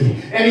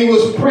Gethsemane and he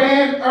was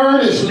praying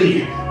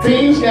earnestly.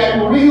 Things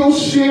got real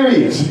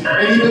serious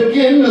and he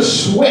began to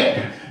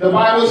sweat. The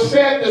Bible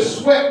said the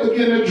sweat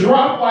began to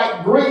drop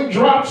like great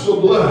drops of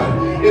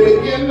blood.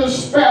 It began to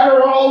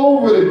spatter all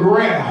over the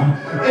ground.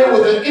 It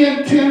was an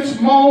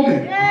intense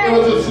moment. It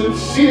was a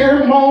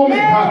sincere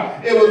moment.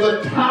 It was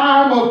a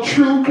time of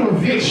true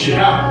conviction.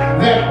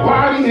 That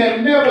body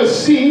had never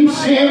seen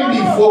sin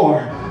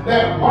before.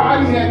 That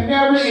body had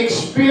never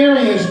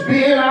experienced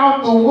being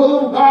out the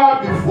will of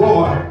God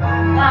before.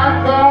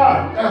 My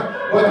God.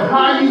 But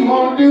how you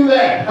gonna do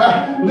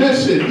that?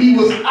 Listen, he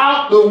was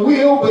out the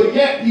will, but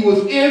yet he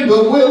was in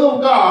the will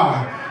of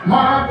God.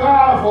 My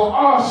God, for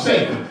our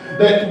sake.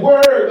 That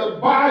word, the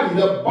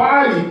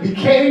body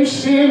became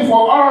sin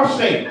for our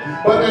sake.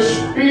 But the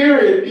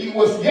spirit, he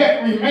was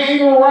yet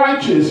remaining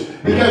righteous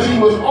because he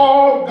was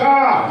all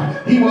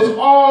God. He was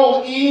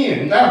all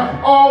in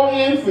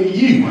for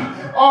you.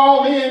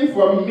 All in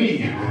for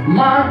me.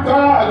 My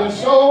God. And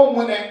so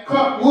when that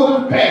cup would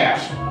have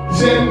passed,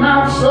 he said,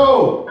 not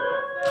so,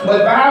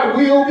 but thy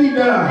will be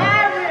done.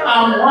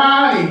 I'm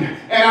riding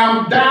and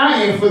I'm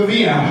dying for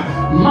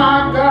them.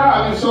 My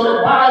God. And so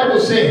the Bible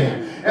said,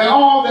 and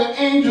all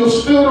the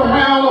angels stood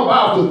around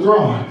about the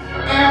throne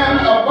and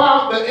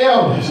about the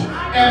elders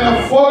and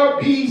the four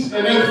beasts,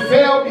 and they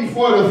fell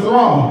before the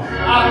throne.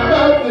 I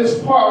love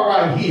this part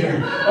right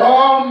here.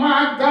 Oh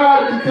my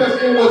God,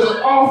 because it was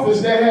an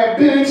office that had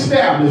been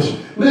established.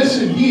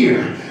 Listen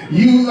here.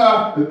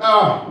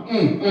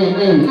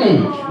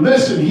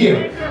 Listen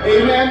here.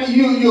 Amen.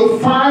 You'll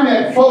find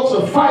that folks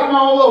are fighting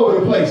all over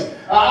the place.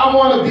 I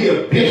want to be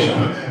a bishop.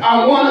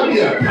 I want to be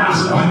a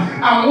pastor.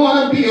 I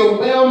want to be a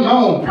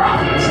well-known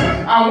prophet.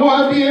 I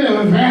want to be an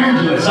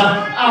evangelist.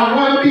 I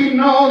want to be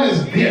known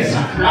as this.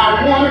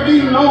 I want to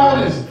be known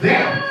as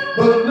that.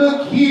 But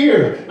look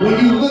here,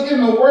 when you look in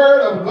the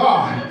Word of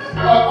God,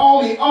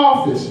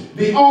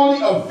 the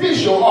only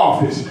official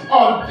office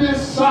on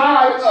this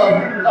side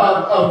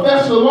of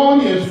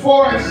Thessalonians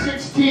 4 and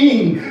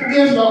 16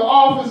 is the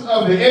office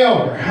of the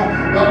elder.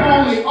 The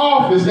only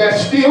office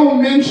that's still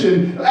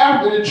mentioned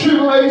after the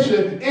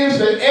tribulation is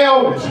the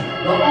elders.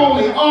 The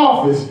only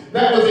office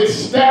that was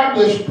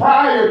established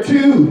prior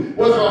to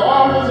was the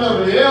office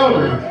of the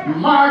elder.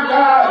 My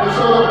God, and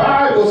so the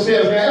Bible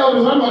says, the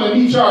elders, I'm going to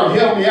need y'all to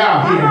help me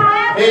out here.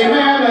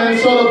 Amen. And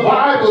so the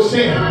Bible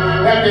said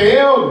that the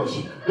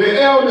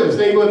elders,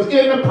 they was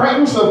in the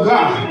presence of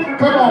God.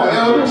 Come on,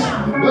 elders.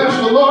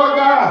 Bless the Lord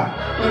God.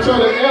 And so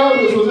the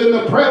elders was in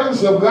the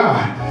presence of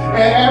God.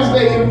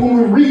 And when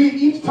we read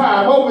each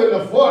time over in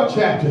the 4th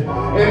chapter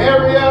and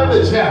every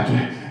other chapter,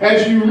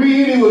 as you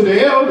read, it was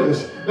the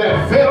elders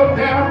that fell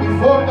down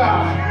before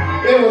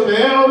God. It was the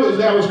elders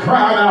that was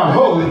crying out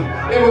holy.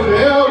 It was the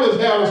elders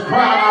that was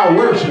crying out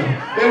worship.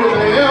 It was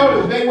the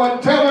elders, they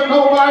wasn't telling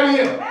nobody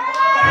else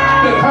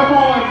to come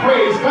on and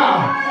praise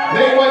God.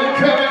 They wasn't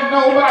telling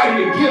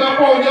nobody to get up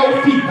on your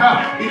feet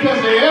because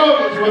the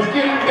elders was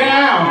getting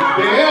down.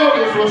 The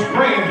elders was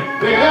praying.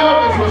 The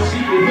elders was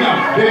seeking him.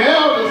 The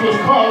elders was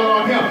calling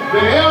on him.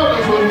 The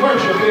elders was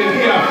worshiping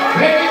him.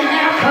 They didn't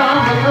have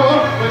time to go,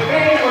 but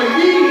they were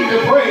leading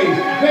the praise.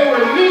 They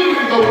were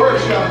leading the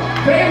worship.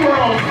 They were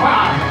on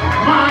fire.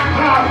 My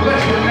God,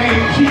 bless your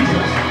name,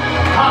 Jesus.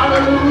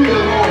 Hallelujah,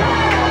 Lord.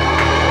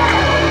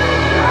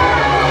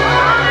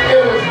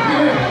 It was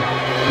here.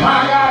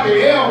 My God, the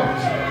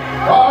elders.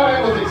 Oh,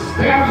 that was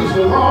established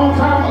a long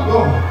time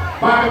ago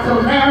by the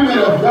commandment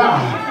of God,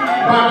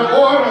 by the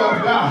order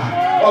of God,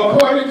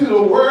 according to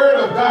the word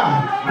of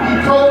God.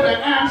 He told the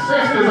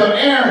ancestors of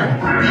Aaron,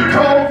 he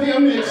told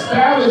them to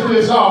establish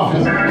this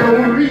office. So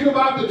when we read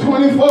about the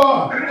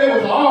 24, it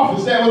was an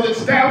office that was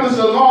established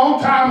a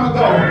long time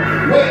ago,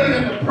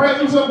 waiting in the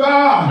presence of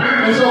God.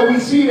 And so we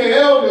see the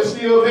elders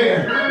still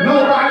there.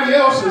 Nobody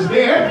else is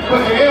there,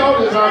 but the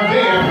elders are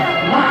there.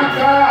 My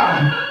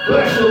God.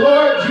 Bless the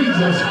Lord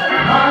Jesus.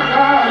 My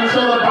God. And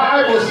so the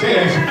Bible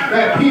says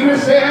that Peter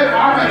said,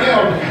 I'm an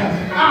elder.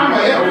 I'm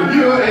an elder.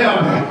 You're an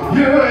elder.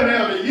 You're an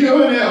elder.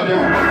 You're an elder.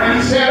 And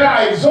he said,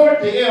 I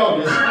exhort the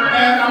elders.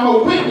 And I'm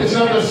a witness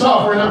of the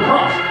suffering of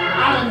Christ.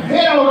 I done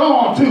held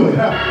on to it.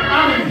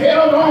 I done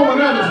held on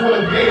when others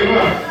would have gave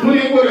up. When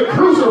they would have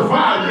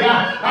crucified me,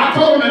 I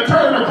told them to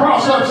turn the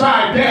cross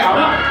upside down.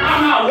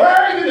 I'm not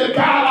worthy to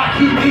die like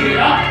he did.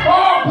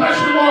 Oh, bless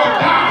the Lord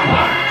God.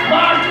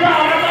 My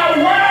God, I'm not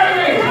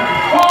worthy.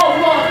 Oh,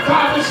 Lord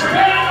God, to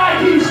stand like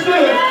he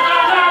stood.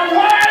 I'm not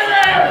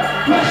worthy.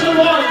 Bless the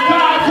Lord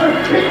God to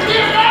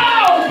give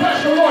out. Bless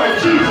the Lord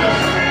Jesus.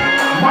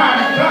 My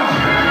God.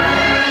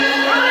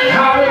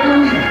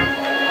 Hallelujah.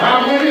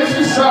 I'm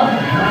witnessing something.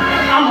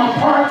 I'm a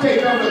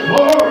partaker of the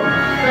glory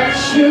that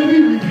should be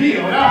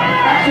revealed.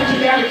 That's what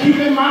you got to keep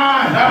in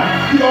mind.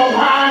 You don't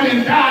ride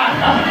and die.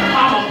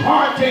 I'm a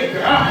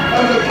partaker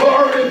of the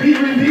glory to be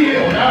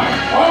revealed.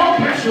 Oh,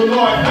 bless the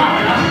Lord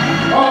God.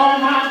 Oh,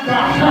 my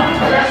God.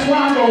 That's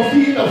why I'm going to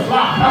feed the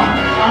flock.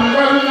 I'm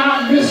going to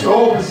not miss the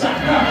oversight.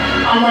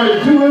 I'm going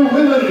to do it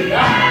willingly.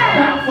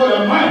 Not for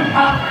the money,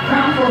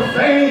 not for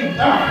fame,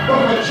 but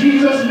for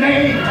Jesus'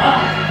 name.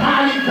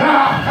 Mighty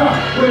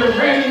God, with a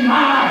ready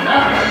mind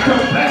to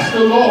bless the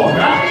Lord.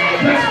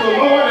 Bless the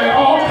Lord at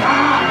all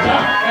times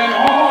and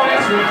all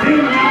that's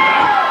within me.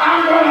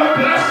 I'm going to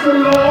bless the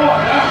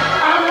Lord.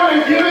 I'm going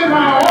to give it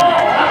my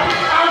all.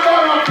 I'm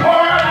going to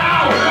pour it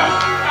out.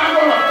 I'm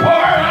going to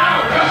pour it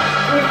out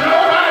with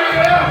nobody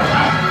else.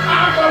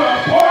 I'm going to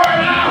pour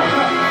it out.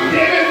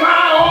 Give it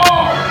my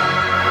all.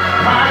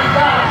 My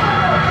God.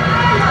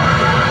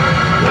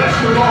 Bless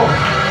the Lord.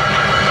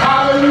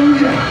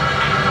 Hallelujah.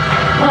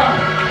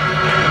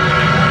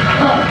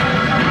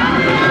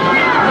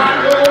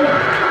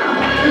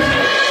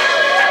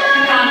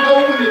 I know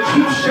when the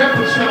chief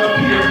shepherd shall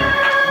appear.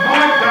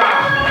 My God.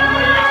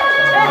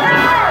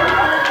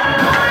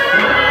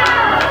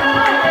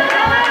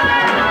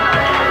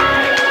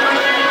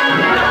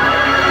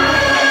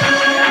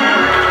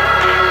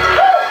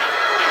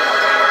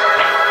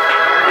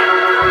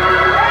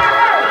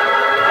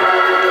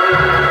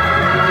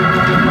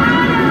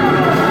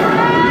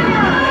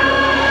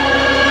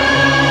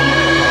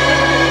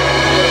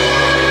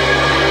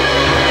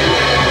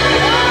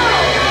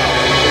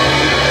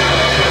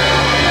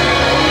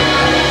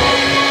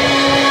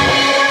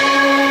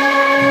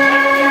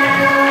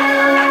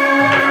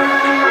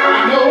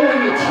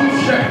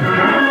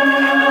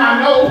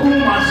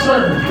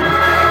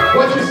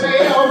 What you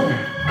say, Elder?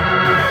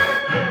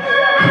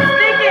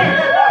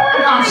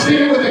 I'm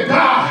sticking with the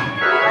God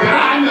that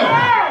I know.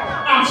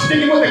 I'm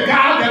sticking with the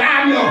God that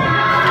I know.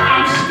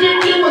 I'm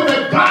sticking with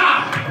the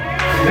God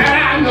that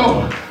I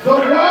know. The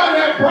one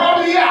that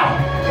brought me out.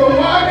 The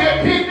one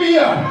that picked me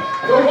up.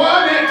 The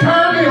one that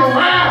turned me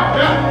around.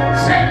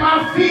 Set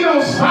my feet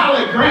on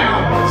solid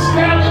ground.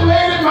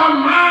 Stimulated my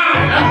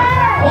mind.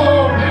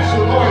 Oh, bless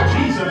the Lord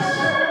Jesus.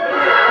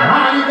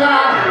 Mighty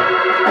God.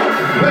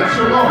 Bless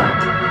the Lord.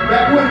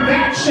 That when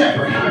that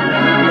shepherd,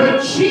 the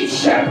chief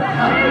shepherd,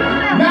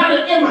 not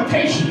an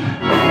imitation,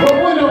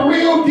 but when the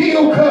real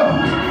deal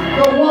comes,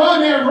 the one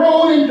that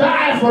rode and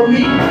died for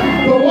me,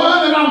 the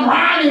one that I'm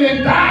riding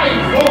and dying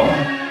for,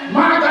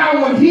 my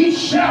God, when he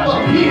shall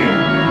appear,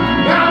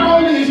 not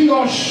only is he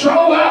going to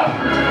show up,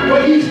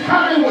 but he's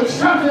coming with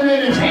something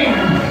in his hand.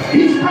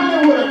 He's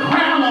coming with a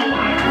crown of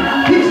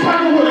life. He's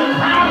coming with a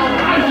crown of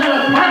life and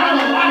a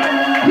crown of life.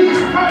 He's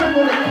coming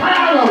with a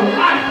crown of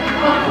life,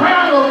 a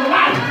crown of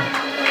life.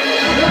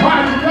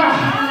 Mighty God,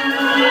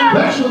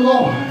 bless the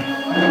Lord.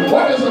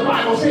 What does the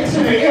Bible say? It's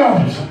in the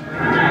elders.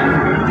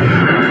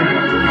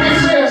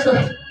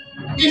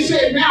 It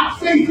said, now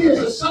faith is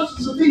the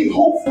substance of things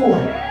hoped for,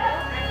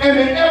 and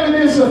the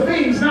evidence of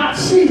things not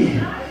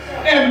seen.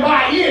 And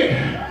by it,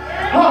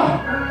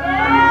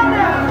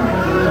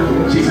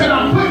 she said,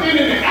 I'm putting it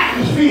in the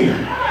atmosphere.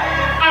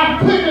 I'm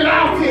putting it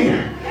out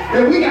there.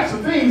 And we got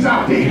some things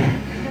out there.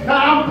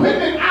 Now I'm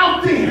putting it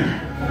out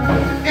there.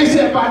 It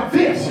said by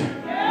this.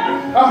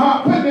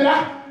 Putting it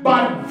out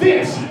by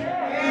this.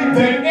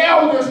 The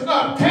elders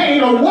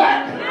obtain a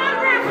what?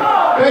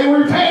 They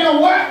retain a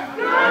what?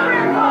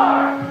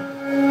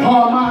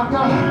 Oh my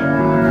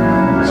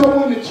God. So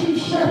when the chief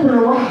shepherd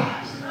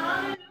arrives,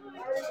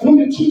 when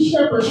the chief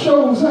shepherd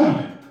shows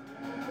up,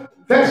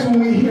 that's when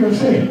we hear him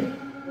say,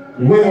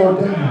 well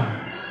done,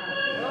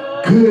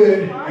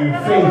 good and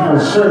faithful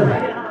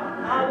servant.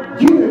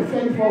 You've been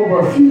faithful over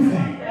a few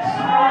things.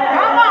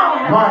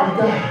 My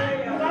God.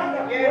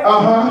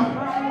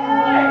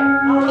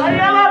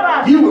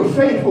 You were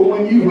faithful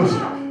when you was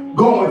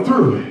going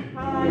through it.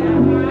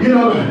 You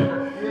know,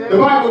 the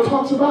Bible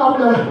talks about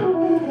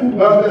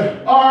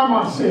the arm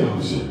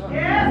ourselves,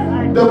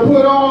 to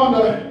put on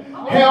the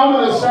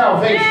helmet of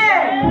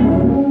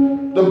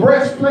salvation, the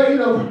breastplate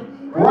of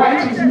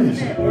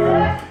righteousness.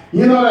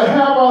 You know, to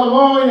have our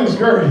loins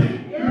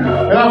girded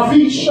and our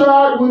feet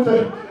shod with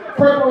the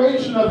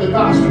preparation of the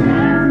gospel.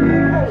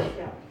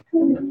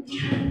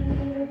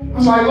 I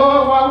was like,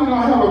 Lord, why we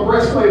don't have a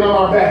breastplate on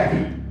our back?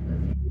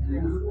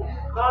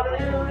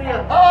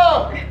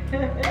 Oh!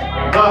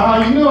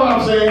 You know what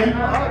I'm saying?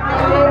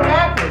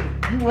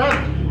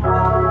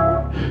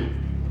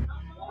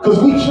 Because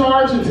we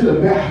charge into the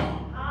battle.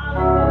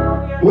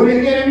 When the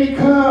enemy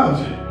comes,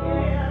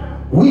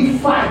 we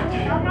fight.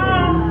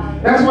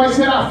 That's why he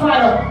said, I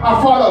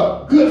fought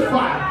a good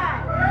fight.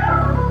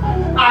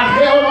 I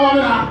held on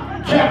and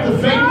I kept the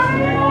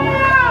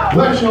faith.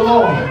 Bless you,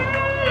 Lord.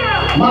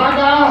 My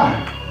God,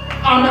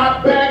 I'm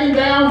not backing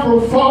down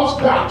from false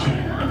doctrine.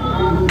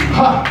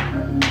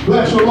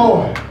 Bless you,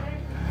 Lord.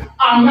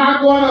 I'm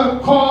not going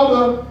to call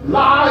the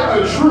lie a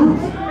truth.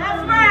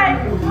 That's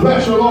right.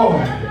 Bless you, Lord.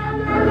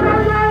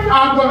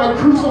 I'm going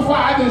to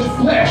crucify this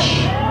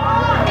flesh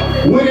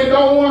when it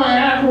don't want to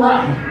act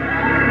right.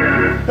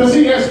 Because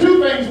see, there's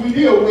two things we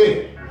deal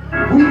with.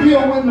 We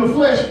deal with the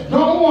flesh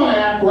don't want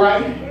to act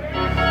right.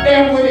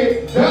 And when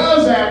it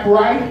does act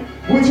right,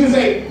 which is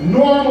a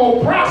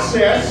normal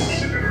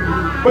process,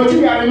 but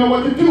you got to know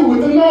what to do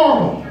with the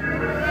normal.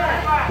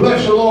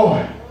 Bless you,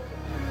 Lord.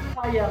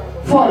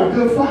 Fought a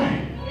good fight.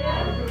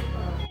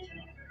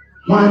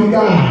 Mighty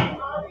God.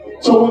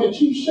 So when the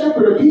chief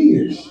shepherd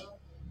appears,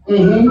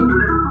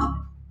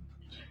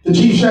 the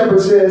chief shepherd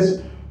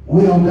says,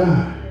 well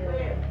done,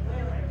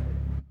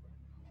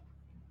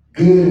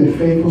 good and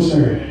faithful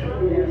servant.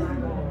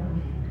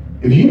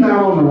 If you're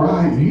not on the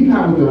ride, if you're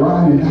not with the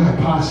ride and die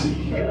posse,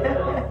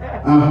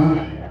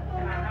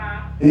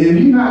 if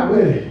you're not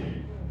with it,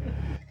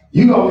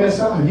 you're going to miss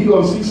out. You're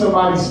going to see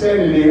somebody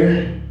standing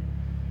there.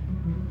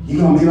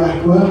 You're going to be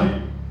like, well,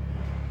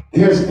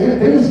 there's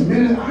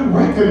I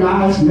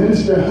recognize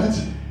Minister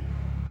Hudson,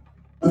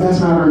 but that's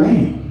not her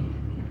name.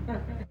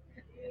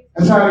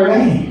 That's not her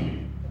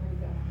name.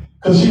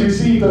 Because she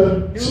received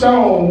a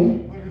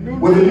stone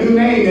with a new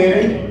name in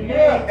it,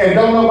 and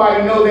don't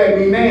nobody know that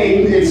new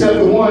name except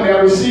the one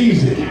that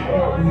receives it.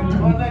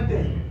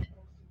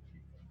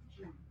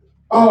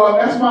 Oh,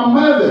 that's my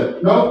mother.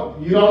 No,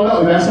 you don't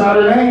know. That's not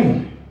her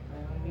name.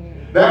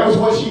 That was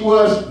what she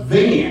was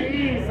then.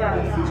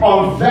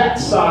 On that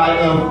side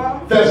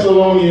of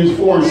Thessalonians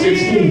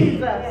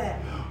 4:16.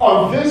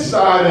 On this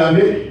side of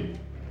it,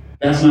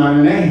 that's not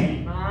a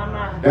name.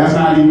 That's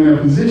not even a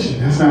position.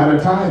 That's not a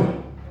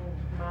title.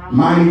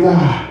 Mighty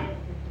God.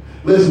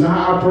 Listen,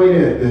 I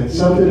pray that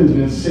something has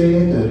been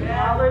said to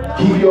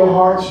keep your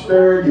heart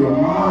stirred, your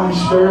mind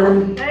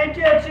stirred. Thank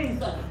you,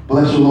 Jesus.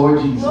 Bless you,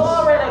 Lord Jesus.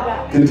 Glory to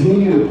God.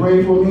 Continue to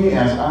pray for me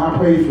as I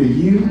pray for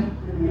you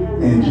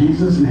in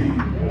Jesus' name.